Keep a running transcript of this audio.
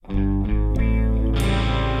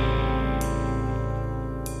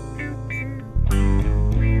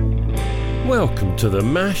Welcome to the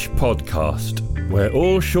MASH podcast, where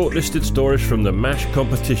all shortlisted stories from the MASH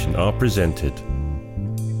competition are presented.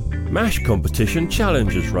 MASH competition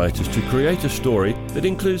challenges writers to create a story that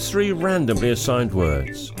includes 3 randomly assigned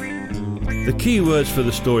words. The key words for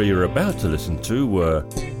the story you're about to listen to were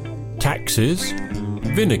taxes,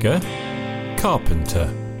 vinegar, carpenter.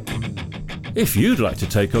 If you'd like to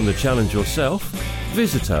take on the challenge yourself,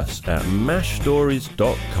 visit us at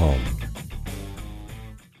mashstories.com.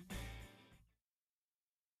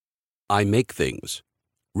 I Make Things,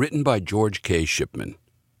 written by George K. Shipman,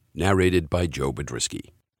 narrated by Joe Badrisky.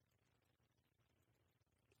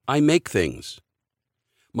 I make things.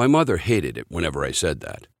 My mother hated it whenever I said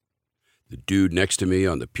that. The dude next to me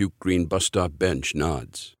on the puke green bus stop bench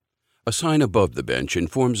nods. A sign above the bench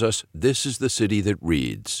informs us this is the city that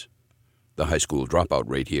reads. The high school dropout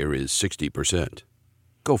rate here is 60%.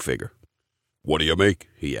 Go figure. What do you make?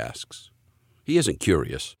 He asks. He isn't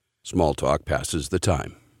curious. Small talk passes the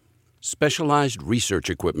time. Specialized research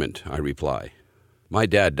equipment, I reply. My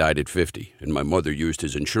dad died at 50, and my mother used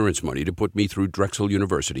his insurance money to put me through Drexel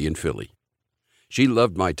University in Philly. She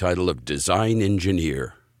loved my title of design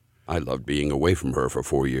engineer. I loved being away from her for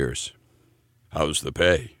 4 years. How's the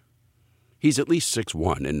pay? He's at least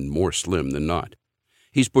 6'1" and more slim than not.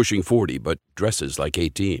 He's pushing 40, but dresses like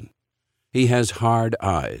 18. He has hard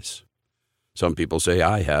eyes. Some people say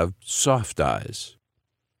I have soft eyes.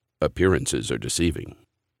 Appearances are deceiving.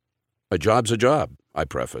 A job's a job, I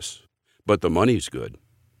preface. But the money's good.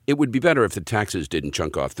 It would be better if the taxes didn't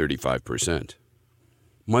chunk off 35%.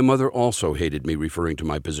 My mother also hated me referring to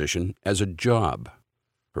my position as a job.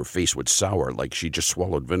 Her face would sour like she just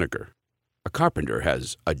swallowed vinegar. A carpenter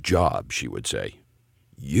has a job, she would say.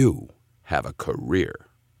 You have a career.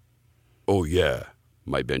 Oh, yeah,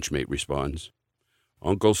 my benchmate responds.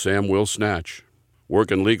 Uncle Sam will snatch.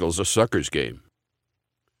 Working legal's a sucker's game.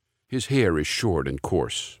 His hair is short and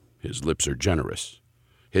coarse. His lips are generous.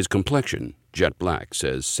 His complexion, jet black,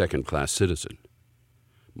 says second-class citizen.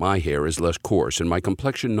 My hair is less coarse and my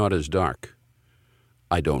complexion not as dark.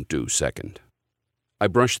 I don't do second. I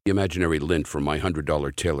brush the imaginary lint from my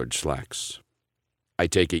 $100 tailored slacks. I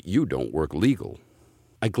take it you don't work legal.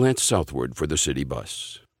 I glance southward for the city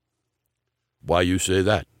bus. Why you say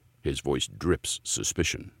that? His voice drips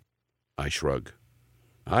suspicion. I shrug.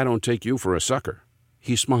 I don't take you for a sucker.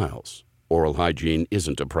 He smiles. Oral hygiene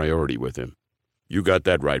isn't a priority with him. You got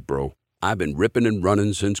that right, bro. I've been ripping and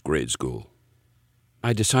running since grade school.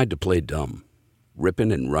 I decide to play dumb.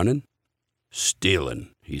 Ripping and running?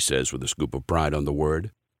 Stealing, he says with a scoop of pride on the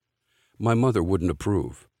word. My mother wouldn't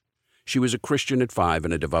approve. She was a Christian at 5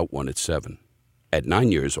 and a devout one at 7. At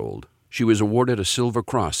 9 years old, she was awarded a Silver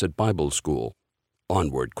Cross at Bible school.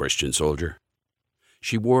 Onward, Christian soldier.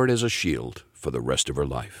 She wore it as a shield for the rest of her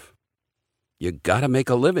life. You gotta make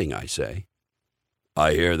a living, I say.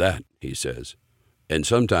 I hear that, he says, and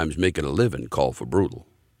sometimes making a living call for brutal.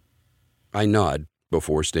 I nod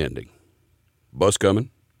before standing. Bus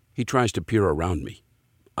coming? He tries to peer around me.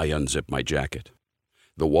 I unzip my jacket.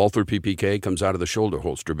 The Walther PPK comes out of the shoulder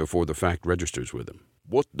holster before the fact registers with him.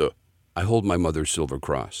 What the? I hold my mother's Silver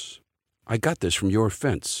Cross. I got this from your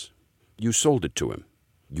fence. You sold it to him.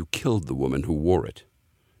 You killed the woman who wore it.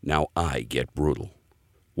 Now I get brutal.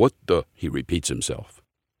 What the? He repeats himself.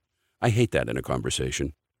 I hate that in a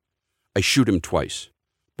conversation. I shoot him twice,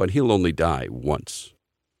 but he'll only die once.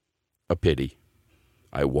 A pity.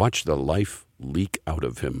 I watch the life leak out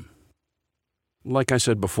of him. Like I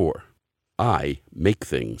said before, I make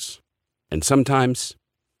things. And sometimes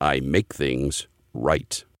I make things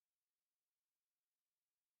right.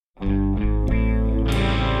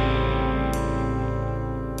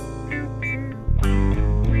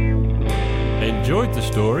 Enjoyed the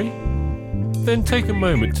story? Then take a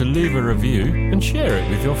moment to leave a review and share it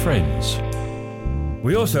with your friends.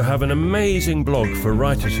 We also have an amazing blog for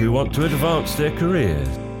writers who want to advance their careers.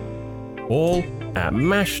 All at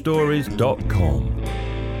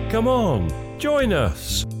mashstories.com. Come on, join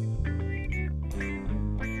us!